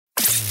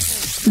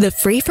The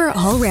Free for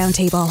All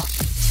Roundtable.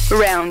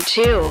 Round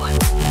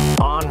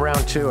 2. On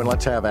round 2, and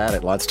let's have at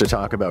it. Lots to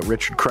talk about.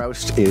 Richard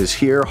Crouse is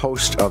here,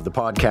 host of the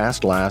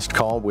podcast Last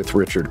Call with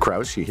Richard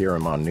Crouse. You hear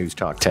him on News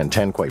Talk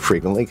 1010 quite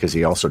frequently because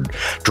he also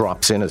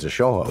drops in as a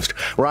show host.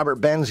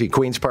 Robert Benzie,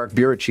 Queen's Park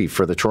Bureau Chief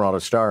for the Toronto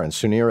Star, and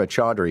Sunira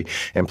Chaudhri,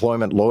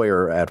 employment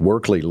lawyer at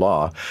Workley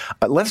Law.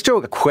 Let's do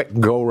a quick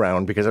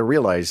go-round because I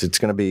realize it's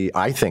going to be,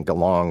 I think, a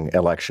long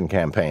election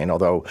campaign,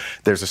 although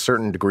there's a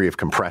certain degree of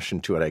compression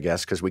to it, I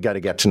guess, because we got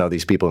to get to know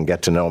these people and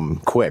get to know them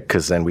quick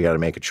because then we got to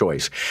make a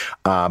choice.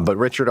 But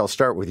Richard, I'll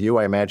start with you.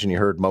 I imagine you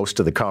heard most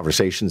of the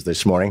conversations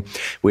this morning.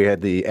 We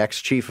had the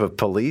ex-chief of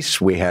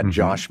police. We had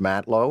Josh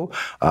Matlow.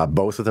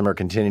 Both of them are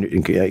considered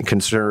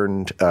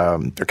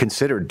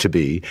to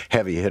be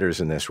heavy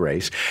hitters in this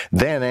race.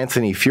 Then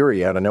Anthony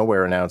Furey out of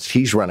nowhere announced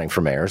he's running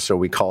for mayor. So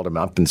we called him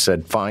up and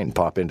said, fine,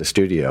 pop into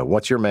studio.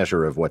 What's your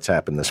measure of what's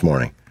happened this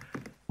morning?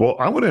 Well,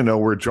 I want to know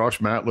where Josh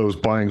Matlow's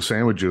buying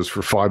sandwiches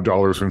for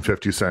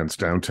 $5.50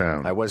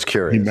 downtown. I was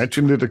curious. He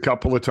mentioned it a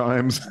couple of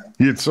times.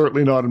 It's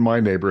certainly not in my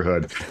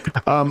neighborhood.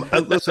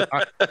 Listen,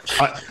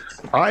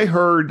 I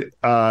heard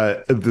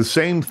the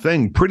same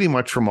thing pretty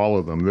much from all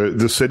of them.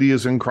 The city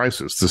is in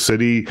crisis. The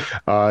city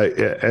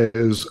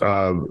is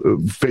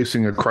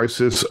facing a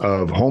crisis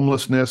of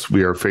homelessness.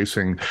 We are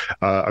facing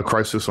a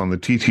crisis on the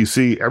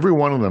TTC. Every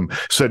one of them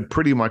said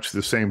pretty much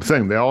the same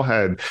thing. They all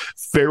had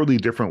fairly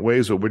different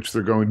ways of which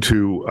they're going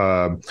to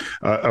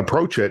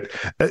approach it.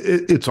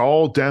 It's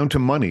all down to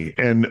money.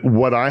 And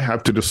what I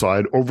have to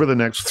decide over the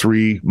next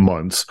 3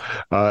 months,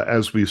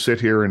 as we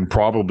sit here and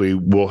probably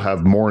will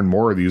have more and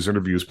more of these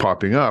interviews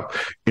popping up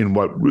in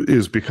what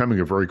is becoming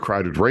a very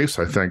crowded race,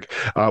 I think,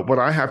 what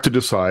I have to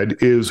decide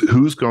is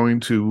who's going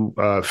to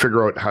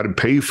figure out how to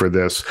pay for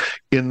this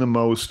in the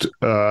most,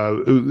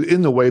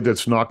 in the way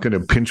that's not going to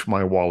pinch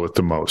my wallet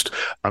the most.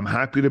 I'm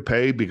happy to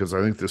pay because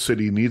I think the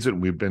city needs it.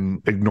 We've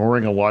been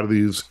ignoring a lot of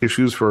these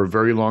issues for a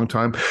very long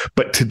time.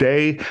 But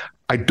today,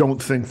 I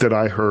don't think that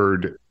I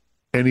heard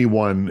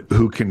anyone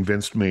who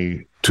convinced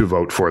me to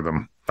vote for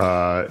them.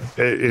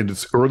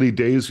 It's early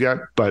days yet,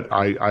 but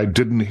I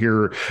didn't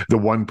hear the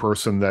one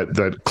person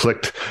that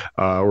clicked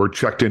or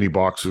checked any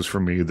boxes for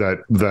me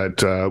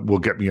that will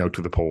get me out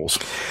to the polls.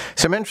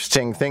 Some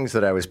interesting things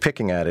that I was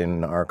picking at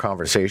in our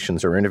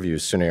conversations or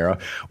interviews,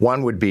 Sunira.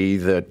 One would be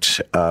that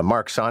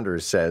Mark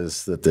Saunders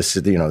says that this,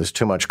 there's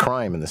too much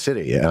crime in the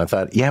city, and I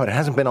thought, yeah, but it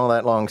hasn't been all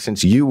that long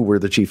since you were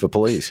the chief of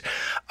police.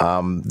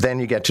 Then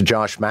you get to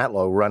Josh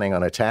Matlow running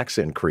on a tax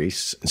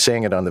increase,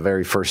 saying it on the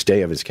very first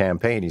day of his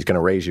campaign. He's going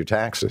to raise your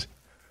taxes.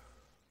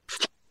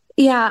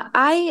 Yeah,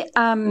 I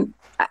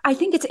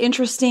think it's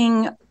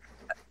interesting,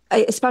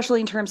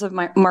 especially in terms of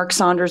Mark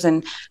Saunders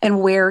and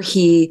where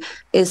he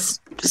is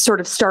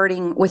sort of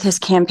starting with his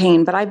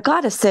campaign. But I've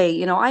got to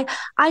say,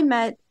 I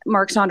met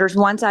Mark Saunders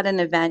once at an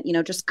event,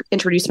 just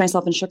introduced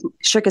myself and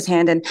shook his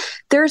hand. And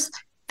there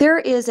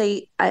is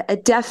a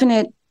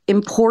definite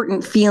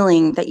important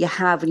feeling that you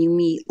have when you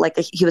meet, like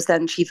he was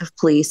then chief of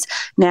police,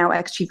 now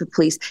ex-chief of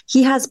police.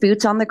 He has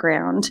boots on the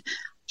ground.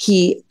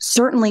 He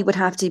certainly would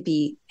have to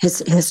be,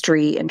 his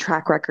history and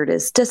track record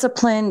is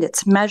disciplined,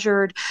 it's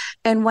measured.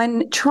 And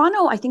when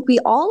Toronto, I think we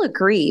all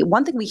agree,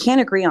 one thing we can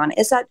agree on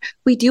is that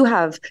we do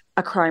have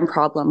a crime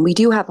problem. We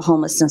do have a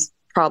homelessness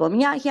problem.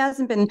 Yeah, he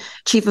hasn't been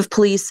chief of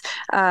police.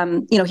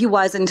 He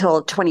was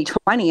until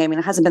 2020. I mean,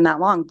 it hasn't been that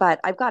long.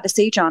 But I've got to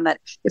say, John, that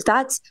if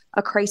that's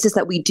a crisis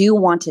that we do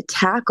want to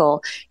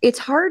tackle, it's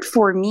hard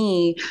for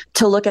me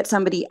to look at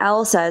somebody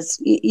else as,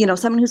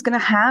 someone who's going to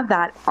have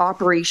that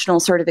operational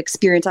sort of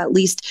experience, at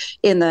least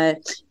in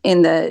the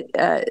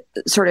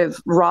sort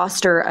of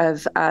roster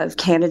of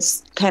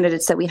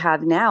candidates that we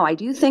have now. I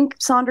do think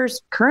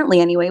Saunders currently,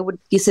 anyway, would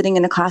be sitting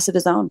in a class of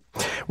his own.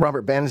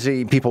 Robert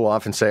Benzie, people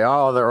often say,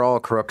 oh, they're all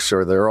crooks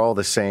or they're all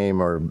the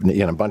same or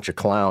a bunch of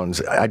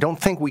clowns. I don't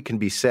think we can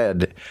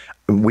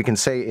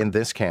say in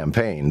this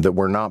campaign that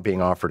we're not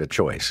being offered a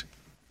choice.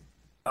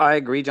 I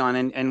agree, John.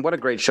 And what a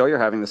great show you're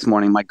having this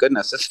morning. My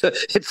goodness.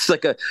 It's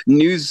like a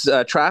news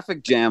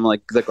traffic jam,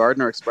 like the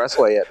Gardner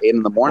Expressway at 8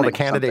 in the morning. Well, the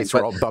candidates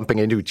are all bumping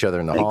into each other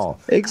in the hall.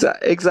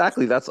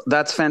 Exactly.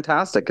 That's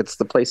fantastic. It's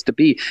the place to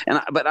be.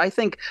 But I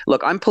think,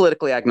 look, I'm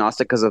politically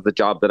agnostic because of the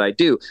job that I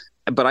do.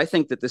 But I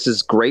think that this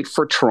is great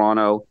for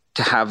Toronto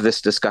to have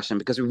this discussion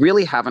because we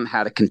really haven't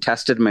had a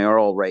contested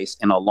mayoral race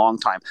in a long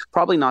time,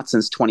 probably not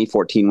since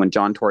 2014 when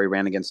John Tory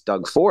ran against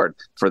Doug Ford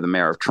for the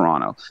mayor of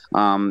Toronto.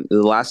 The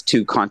last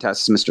two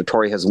contests, Mr.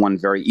 Tory has won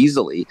very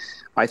easily.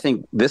 I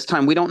think this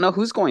time we don't know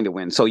who's going to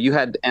win. So you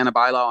had Anna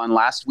Bailao on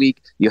last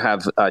week. You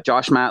have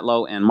Josh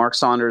Matlow and Mark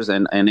Saunders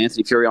and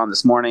Anthony Furey on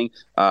this morning.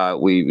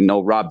 We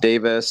know Rob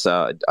Davis,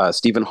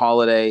 Stephen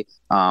Holiday,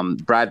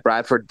 Brad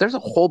Bradford. There's a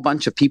whole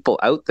bunch of people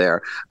out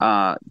there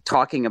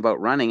talking about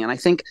running. And I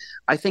think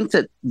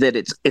that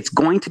it's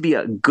going to be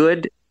a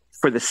good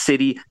for the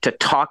city to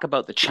talk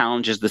about the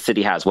challenges the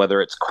city has,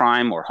 whether it's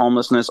crime or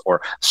homelessness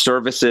or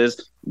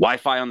services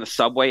Wi-Fi on the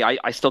subway.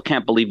 I still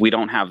can't believe we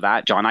don't have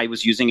that, John. I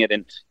was using it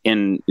in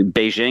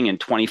Beijing in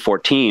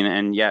 2014,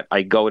 and yet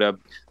I go to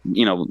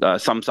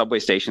some subway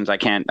stations I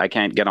can't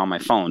get on my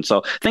phone.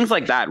 So things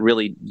like that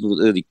really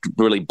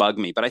bug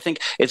me. But I think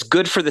it's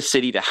good for the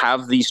city to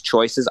have these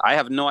choices. I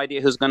have no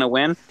idea who's going to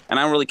win, and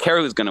I don't really care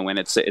who's going to win.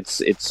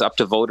 It's up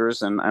to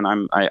voters, and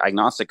I'm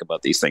agnostic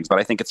about these things. But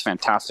I think it's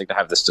fantastic to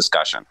have this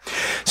discussion.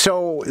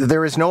 So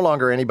there is no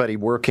longer anybody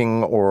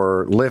working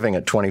or living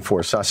at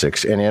 24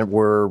 Sussex, and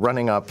we're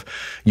running up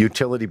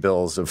utility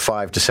bills of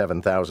 $5,000 to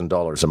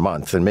 $7,000 a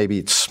month. And maybe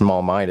it's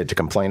small-minded to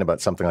complain about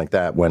something like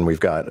that when we've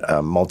got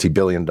a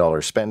multi-billion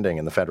dollar spending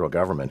in the federal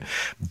government.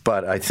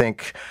 But I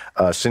think,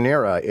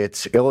 Sunira,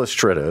 it's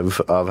illustrative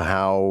of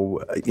how,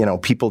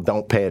 people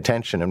don't pay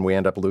attention and we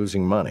end up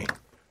losing money.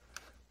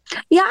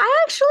 Yeah,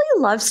 I actually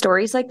love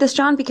stories like this,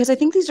 John, because I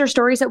think these are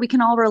stories that we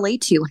can all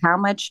relate to. How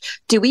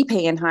much do we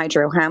pay in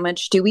hydro? How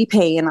much do we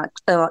pay in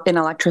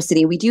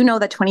electricity? We do know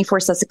that 24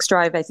 Sussex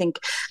Drive, I think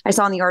I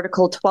saw in the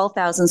article,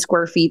 12,000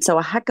 square feet, so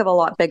a heck of a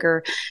lot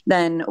bigger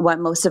than what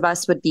most of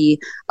us would be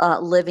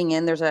living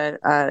in. There's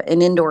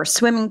an indoor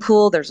swimming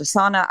pool. There's a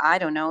sauna. I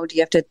don't know. Do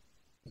you have to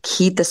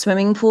heat the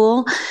swimming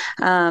pool,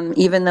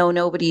 even though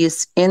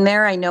nobody's in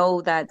there? I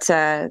know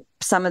that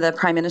some of the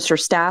Prime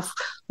Minister's staff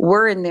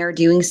were in there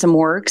doing some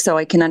work, so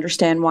I can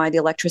understand why the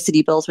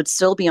electricity bills would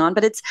still be on,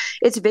 but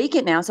it's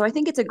vacant now. So I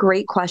think it's a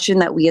great question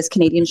that we as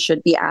Canadians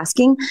should be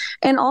asking.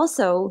 And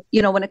also,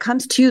 when it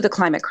comes to the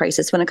climate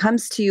crisis, when it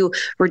comes to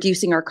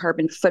reducing our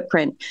carbon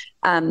footprint,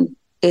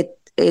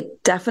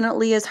 it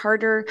definitely is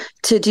harder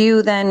to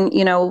do than,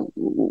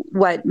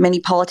 what many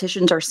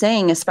politicians are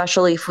saying,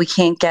 especially if we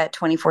can't get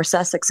 24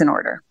 Sussex in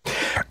order.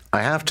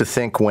 I have to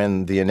think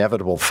when the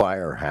inevitable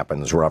fire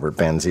happens, Robert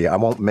Benzie, I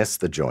won't miss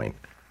the joint.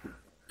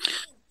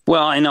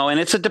 Well, I know, and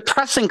it's a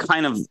depressing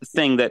kind of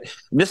thing that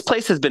this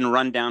place has been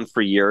run down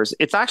for years.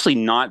 It's actually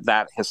not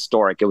that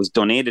historic. It was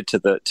donated to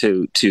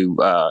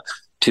the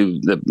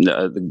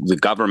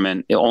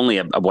government only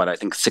what I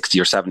think 60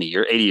 or 70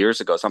 or 80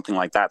 years ago, something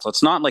like that. So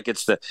it's not like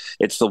it's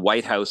the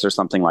White House or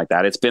something like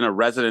that. It's been a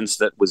residence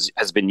that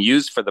has been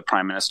used for the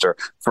Prime Minister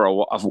for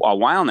a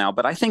while now.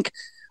 But I think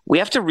we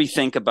have to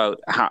rethink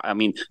about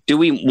do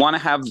we want to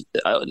have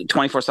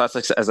 24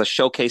 Sussex as a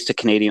showcase to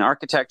Canadian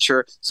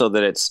architecture so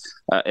that it's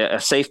a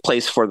safe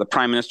place for the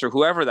Prime Minister,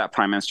 whoever that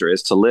Prime Minister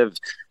is, to live?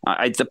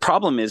 The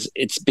problem is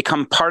it's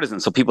become partisan.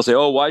 So people say,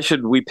 why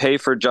should we pay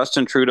for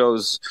Justin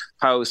Trudeau's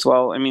house?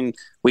 Well,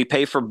 we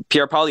pay for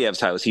Pierre Poilievre's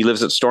house. He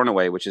lives at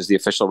Stornoway, which is the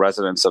official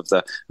residence of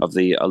the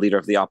leader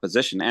of the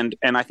opposition. And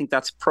I think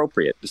that's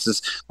appropriate.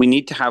 We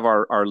need to have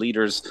our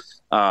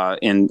leaders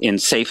in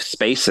safe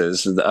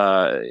spaces,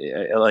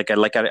 like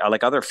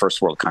other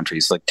first world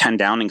countries, like 10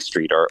 Downing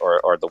Street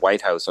or the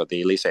White House or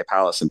the Élysée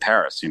Palace in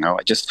Paris.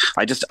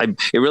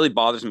 It really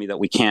bothers me that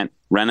we can't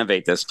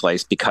renovate this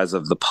place because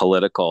of the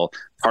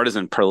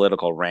partisan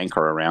political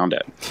rancor around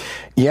it.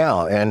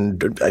 Yeah,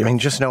 and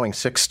just knowing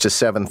 $6,000 to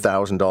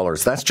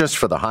 $7,000, that's just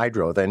for the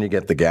hydro. Then you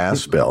get the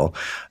gas bill.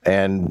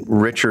 And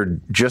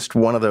Richard, just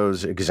one of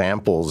those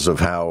examples of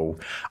how,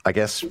 I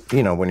guess,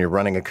 when you're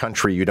running a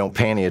country, you don't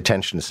pay any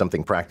attention to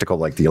something practical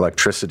like the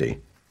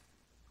electricity.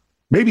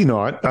 Maybe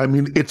not.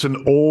 It's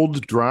an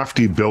old,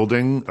 drafty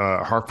building.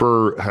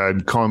 Harper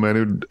had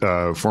commented,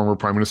 former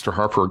Prime Minister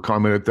Harper had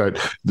commented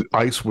that the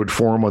ice would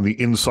form on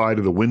the inside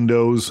of the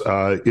windows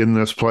in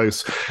this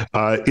place.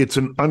 It's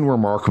an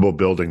unremarkable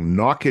building.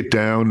 Knock it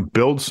down,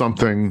 build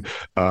something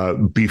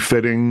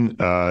befitting,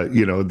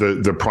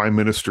 the Prime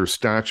Minister's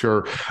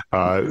stature,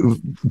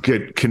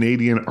 get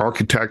Canadian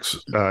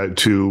architects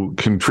to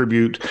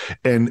contribute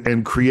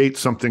and create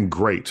something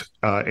great,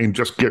 and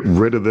just get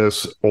rid of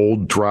this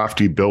old,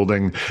 drafty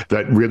building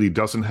that really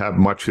doesn't have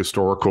much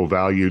historical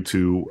value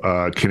to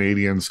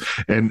Canadians,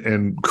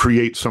 and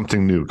create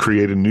something new,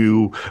 create a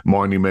new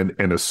monument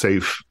and a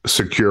safe,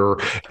 secure,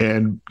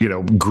 and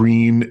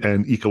green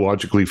and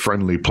ecologically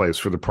friendly place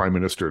for the Prime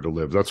Minister to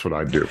live. That's what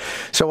I'd do.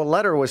 So a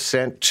letter was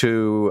sent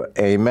to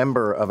a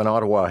member of an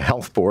Ottawa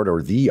Health Board,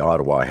 or the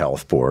Ottawa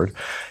Health Board,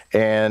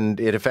 and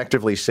it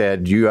effectively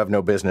said, you have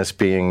no business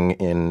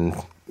being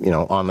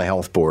on the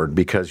health board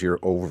because you're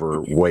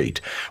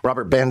overweight.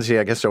 Robert Benzie,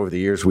 I guess over the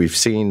years we've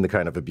seen the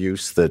kind of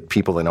abuse that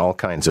people in all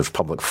kinds of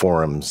public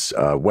forums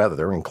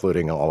weather,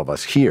 including all of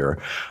us here,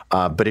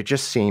 but it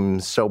just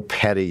seems so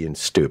petty and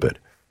stupid.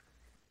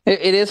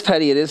 It is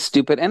petty, it is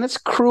stupid, and it's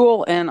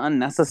cruel and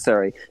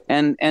unnecessary.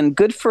 And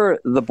good for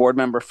the board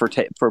member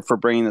for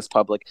bringing this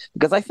public,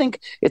 because I think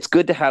it's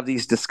good to have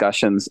these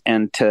discussions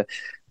and to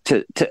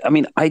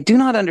I do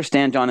not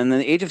understand, John, in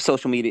the age of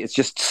social media, it's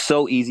just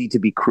so easy to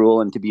be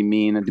cruel and to be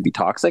mean and to be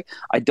toxic.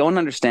 I don't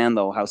understand,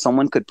 though, how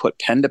someone could put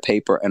pen to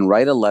paper and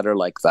write a letter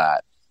like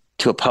that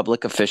to a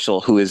public official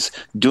who is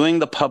doing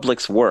the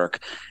public's work,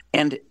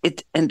 and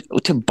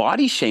to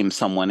body shame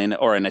someone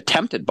or an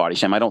attempted body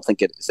shame. I don't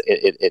think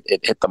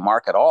it hit the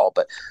mark at all.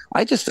 But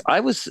I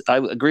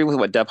agree with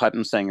what Deb Hutton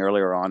was saying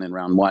earlier on in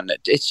round one.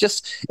 It's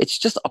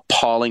just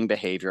appalling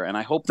behavior, and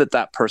I hope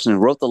that person who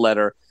wrote the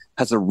letter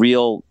has a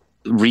real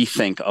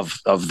rethink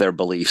of their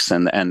beliefs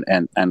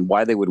and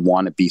why they would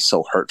want to be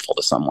so hurtful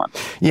to someone.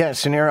 Yeah,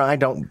 Sunira, I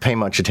don't pay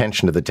much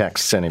attention to the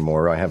texts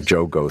anymore. I have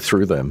Joe go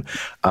through them.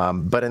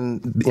 But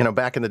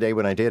back in the day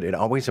when I did, it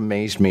always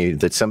amazed me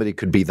that somebody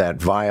could be that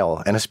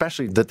vile, and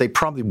especially that they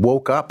probably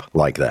woke up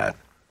like that.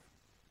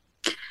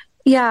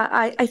 Yeah,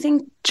 I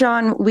think,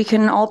 John, we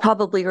can all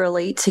probably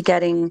relate to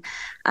getting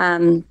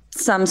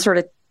some sort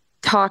of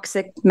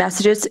toxic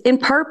messages, in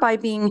part by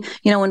being,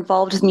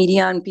 involved with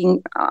media and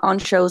being on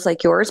shows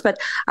like yours. But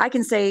I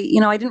can say,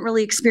 I didn't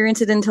really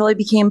experience it until I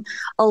became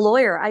a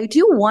lawyer. I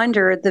do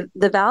wonder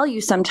the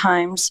value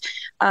sometimes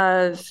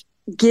of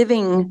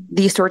giving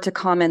these sorts of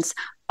comments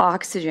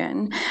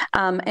oxygen.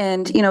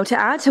 And, to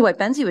add to what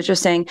Benzie was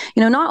just saying,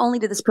 not only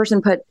did this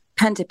person put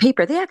pen to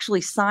paper, they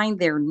actually signed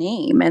their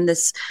name, and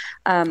this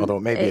although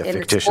it may be a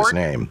fictitious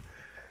name.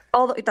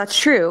 Although that's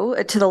true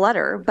to the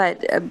letter,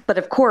 but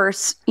of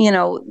course,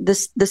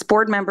 this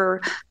board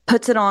member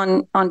puts it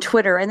on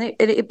Twitter, and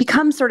it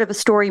becomes sort of a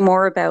story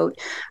more about,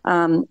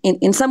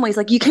 in some ways,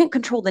 like, you can't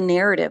control the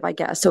narrative, I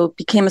guess. So it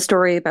became a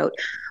story about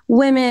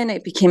women.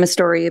 It became a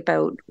story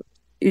about,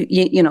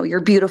 you're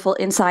beautiful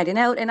inside and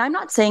out. And I'm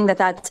not saying that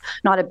that's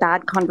not a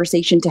bad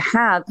conversation to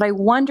have, but I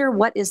wonder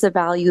what is the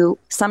value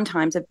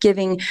sometimes of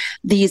giving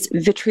these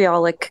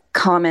vitriolic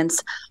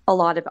comments a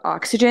lot of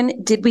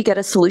oxygen. Did we get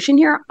a solution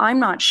here? I'm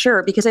not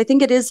sure, because I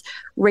think it is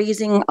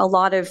raising a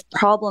lot of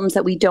problems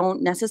that we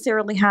don't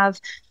necessarily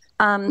have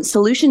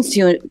solutions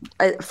to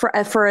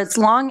for as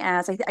long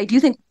as I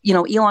do think,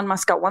 Elon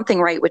Musk got one thing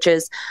right, which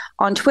is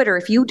on Twitter,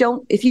 if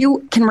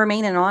you can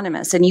remain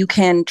anonymous and you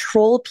can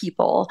troll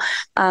people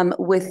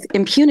with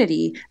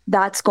impunity,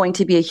 that's going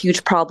to be a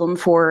huge problem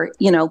for,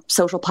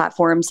 social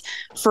platforms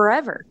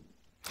forever.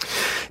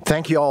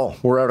 Thank you all.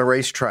 We're out of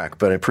racetrack,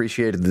 but I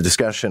appreciated the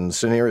discussion.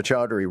 Sunira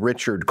Chaudhri,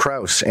 Richard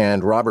Crouse,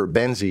 and Robert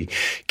Benzie.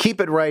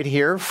 Keep it right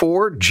here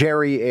for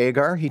Jerry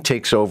Agar. He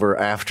takes over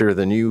after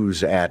the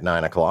news at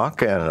 9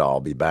 o'clock, and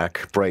I'll be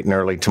back bright and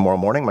early tomorrow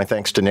morning. My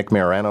thanks to Nick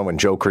Marano and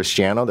Joe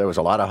Cristiano. There was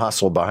a lot of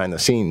hustle behind the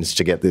scenes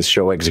to get this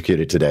show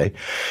executed today.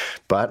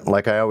 But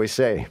like I always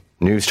say,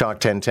 News Talk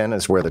 1010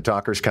 is where the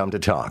talkers come to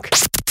talk.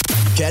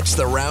 Catch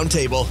the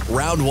Roundtable,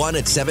 Round 1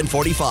 at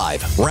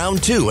 7:45,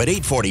 Round 2 at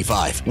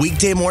 8:45.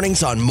 Weekday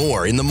mornings on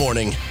More in the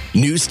Morning.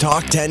 News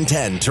Talk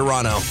 1010,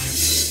 Toronto.